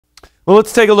Well,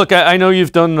 let's take a look. I know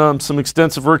you've done some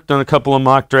extensive work, done a couple of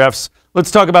mock drafts. Let's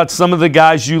talk about some of the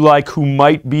guys you like who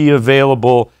might be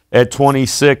available at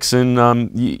 26.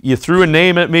 And you threw a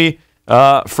name at me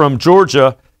from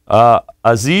Georgia,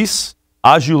 Azeez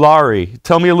Ojulari.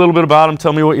 Tell me a little bit about him.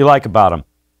 Tell me what you like about him.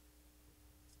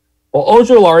 Well,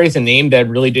 Ojulari is a name that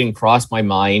really didn't cross my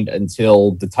mind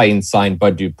until the Titans signed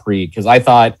Bud Dupree, because I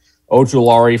thought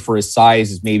Ojulari, for his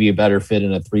size, is maybe a better fit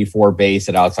in a 3-4 base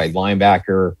at outside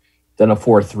linebacker than a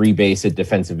 4-3 base at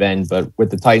defensive end. But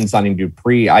with the Titans signing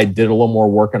Dupree, I did a little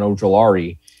more work on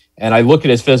Ojulari, and I look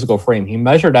at his physical frame. He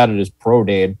measured out at his pro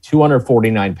day at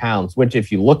 249 pounds, which,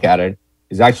 if you look at it,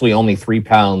 is actually only 3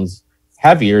 pounds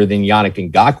heavier than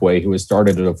Yannick Ngakoue, who has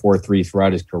started at a 4-3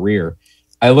 throughout his career.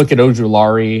 I look at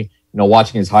Ojulari,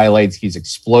 watching his highlights, he's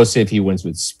explosive. He wins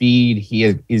with speed.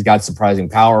 He's got surprising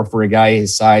power for a guy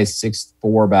his size,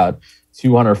 6'4", about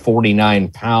 249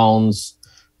 pounds.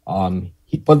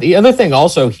 But the other thing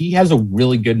also, he has a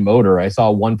really good motor. I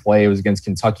saw one play, it was against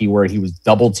Kentucky, where he was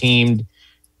double teamed.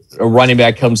 A running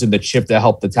back comes in the chip to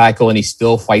help the tackle, and he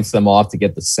still fights them off to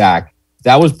get the sack.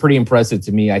 That was pretty impressive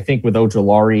to me. I think with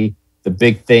Ojulari, the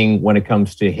big thing when it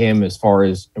comes to him as far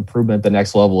as improvement at the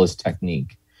next level is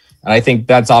technique. And I think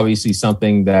that's obviously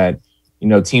something that,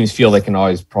 teams feel they can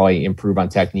always probably improve on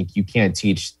technique. You can't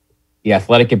teach the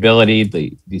athletic ability,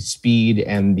 the speed,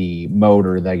 and the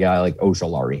motor that a guy like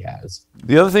Ojulari has.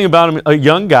 The other thing about him, a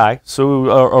young guy, so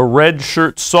a red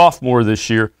shirt sophomore this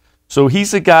year. So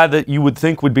he's a guy that you would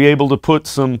think would be able to put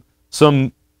some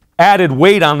added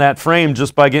weight on that frame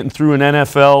just by getting through an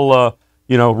NFL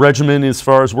regimen as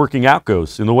far as working out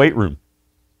goes in the weight room.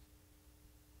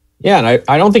 Yeah, and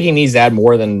I don't think he needs to add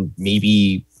more than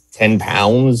maybe 10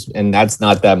 pounds, and that's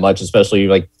not that much, especially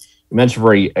like you mentioned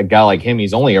for a guy like him.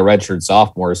 He's only a redshirt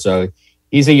sophomore, so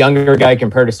he's a younger guy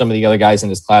compared to some of the other guys in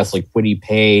his class, like Kwity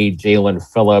Paye, Jaelan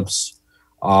Phillips,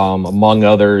 among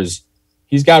others.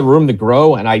 He's got room to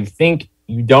grow, and I think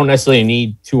you don't necessarily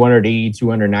need 280,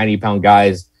 290-pound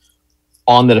guys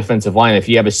on the defensive line. If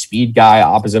you have a speed guy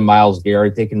opposite Myles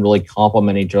Garrett, they can really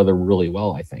complement each other really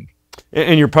well, I think.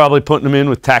 And you're probably putting them in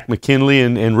with Tack McKinley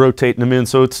and rotating them in,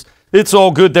 so it's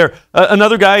all good there.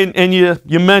 Another guy, and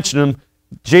you mentioned him,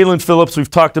 Jaelan Phillips. We've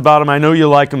talked about him. I know you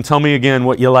like him. Tell me again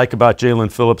what you like about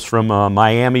Jaelan Phillips from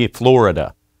Miami,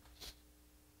 Florida.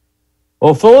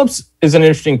 Well, Phillips is an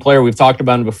interesting player. We've talked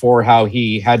about him before, how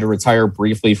he had to retire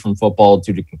briefly from football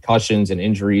due to concussions and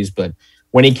injuries, but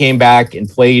when he came back and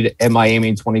played at Miami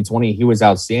in 2020, he was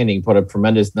outstanding, put up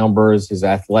tremendous numbers. His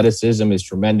athleticism is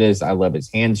tremendous. I love his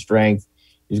hand strength.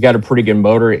 He's got a pretty good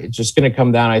motor. It's just going to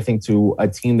come down, I think, to a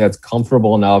team that's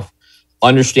comfortable enough,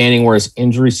 understanding where his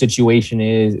injury situation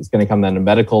is. It's going to come down to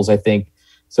medicals, I think.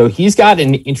 So he's got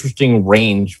an interesting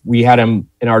range. We had him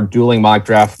in our dueling mock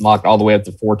draft, mocked all the way up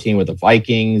to 14 with the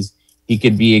Vikings. He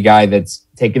could be a guy that's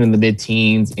taken in the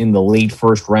mid-teens, in the late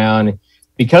first round.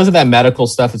 Because of that medical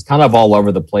stuff, it's kind of all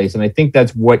over the place. And I think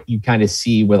that's what you kind of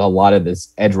see with a lot of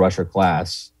this edge rusher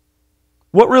class.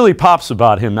 What really pops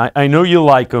about him? I know you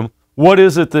like him. What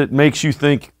is it that makes you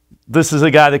think this is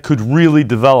a guy that could really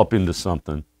develop into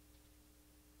something?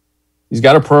 He's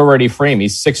got a pro-ready frame.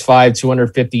 He's 6'5",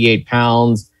 258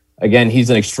 pounds. Again,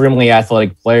 he's an extremely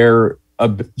athletic player.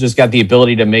 Just got the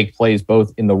ability to make plays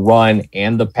both in the run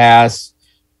and the pass.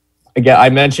 Again, I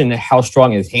mentioned how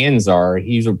strong his hands are.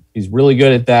 He's really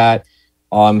good at that.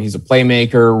 He's a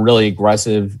playmaker, really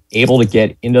aggressive, able to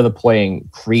get into the play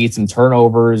and create some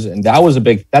turnovers. And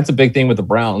that's a big thing with the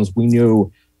Browns. We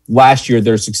knew last year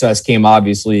their success came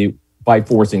obviously by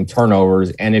forcing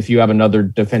turnovers. And if you have another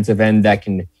defensive end that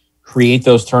can create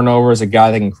those turnovers, a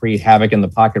guy that can create havoc in the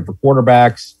pocket for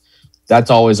quarterbacks, that's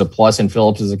always a plus. And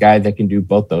Phillips is a guy that can do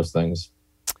both those things.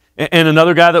 And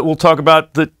another guy that we'll talk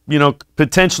about that,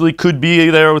 potentially could be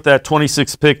there with that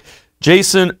 26th pick,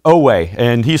 Jayson Oweh,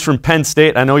 and he's from Penn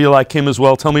State. I know you like him as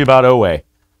well. Tell me about Oweh.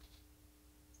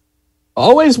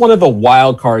 Oweh is one of the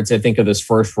wild cards, I think, of this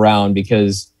first round,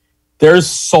 because there's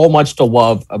so much to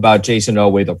love about Jayson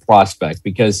Oweh, the prospect,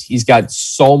 because he's got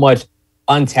so much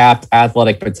untapped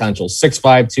athletic potential. 6'5",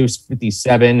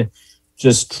 257,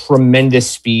 just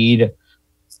tremendous speed.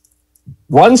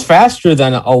 Runs faster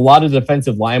than a lot of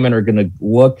defensive linemen are going to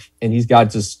look, and he's got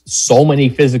just so many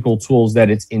physical tools that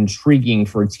it's intriguing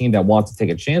for a team that wants to take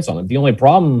a chance on him. The only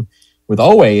problem with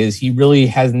Oweh is he really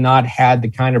has not had the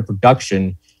kind of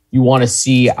production you want to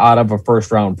see out of a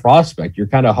first-round prospect. You're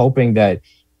kind of hoping that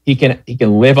he can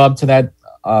live up to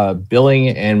that billing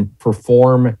and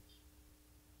perform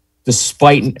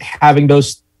despite having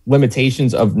those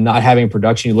limitations of not having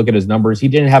production. You look at his numbers. He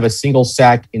didn't have a single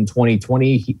sack in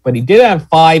 2020, but he did have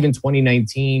 5 in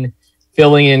 2019.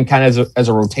 filling in kind of as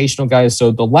a rotational guy.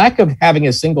 So the lack of having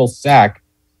a single sack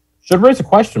should raise a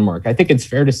question mark. I think it's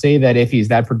fair to say that if he's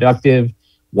that productive,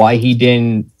 why he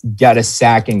didn't get a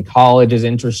sack in college is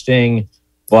interesting.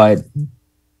 But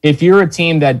if you're a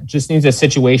team that just needs a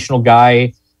situational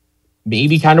guy,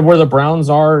 maybe kind of where the Browns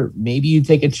are, maybe you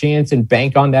take a chance and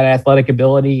bank on that athletic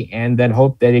ability, and then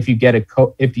hope that if you get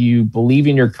if you believe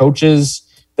in your coaches,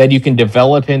 that you can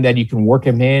develop him, that you can work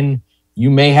him in, you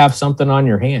may have something on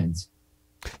your hands.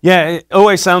 Yeah,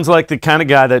 Oweh sounds like the kind of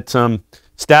guy that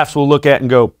staffs will look at and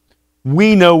go,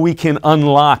 we know we can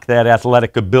unlock that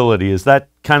athletic ability. Is that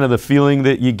kind of the feeling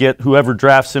that you get? Whoever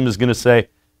drafts him is going to say,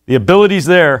 the ability's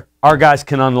there, our guys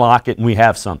can unlock it, and we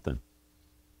have something.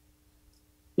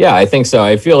 Yeah, I think so.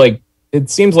 I feel like it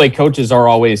seems like coaches are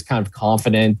always kind of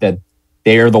confident that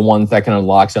they're the ones that can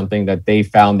unlock something, that they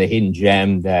found the hidden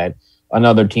gem that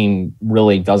another team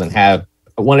really doesn't have.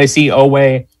 But when I see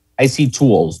Oweh, I see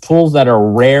tools that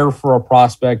are rare for a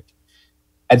prospect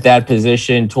at that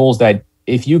position, tools that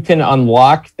if you can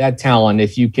unlock that talent,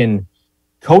 if you can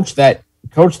coach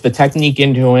the technique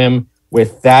into him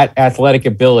with that athletic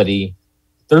ability,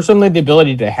 there's certainly the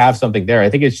ability to have something there. I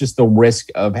think it's just the risk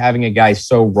of having a guy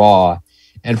so raw.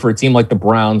 And for a team like the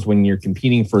Browns, when you're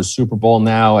competing for a Super Bowl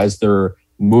now, as their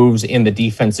moves in the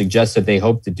defense suggest that they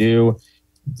hope to do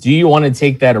you want to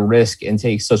take that risk and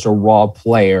take such a raw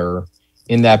player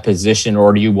in that position,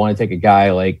 or do you want to take a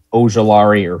guy like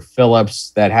Ojulari or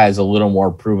Phillips that has a little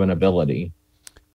more proven ability?